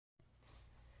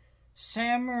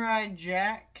Samurai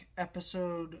Jack,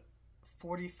 episode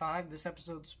 45. This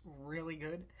episode's really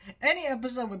good. Any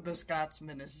episode with the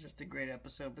Scotsman is just a great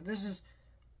episode, but this is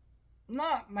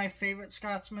not my favorite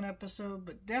Scotsman episode,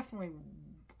 but definitely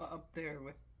up there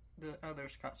with the other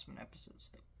Scotsman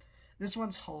episodes. This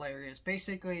one's hilarious.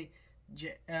 Basically,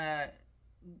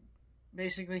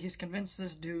 he's convinced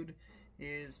this dude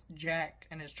is Jack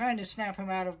and is trying to snap him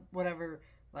out of whatever,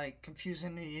 like,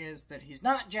 confusing he is that he's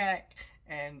not Jack,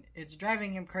 and it's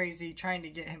driving him crazy, trying to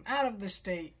get him out of the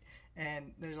state.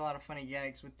 And there's a lot of funny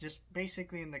gags with just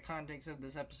basically in the context of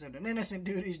this episode, an innocent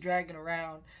dude he's dragging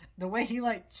around. The way he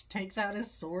like takes out his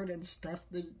sword and stuff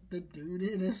the dude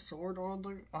in his sword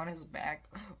holder on his back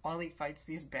while he fights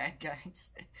these bad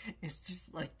guys. It's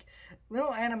just like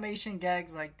little animation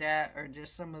gags like that, or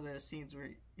just some of the scenes where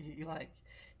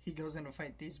he goes in to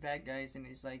fight these bad guys and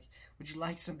he's like, "Would you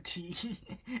like some tea?"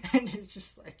 And it's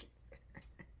just like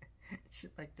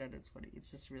shit like that. It's funny.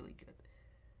 It's just really good.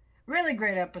 Really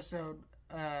great episode.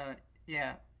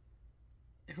 Yeah.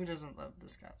 Who doesn't love the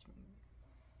Scotsman?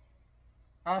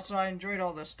 Also, I enjoyed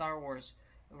all the Star Wars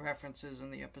references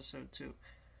in the episode, too.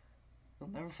 You'll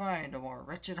never find a more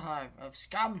wretched hive of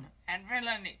scum and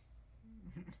villainy.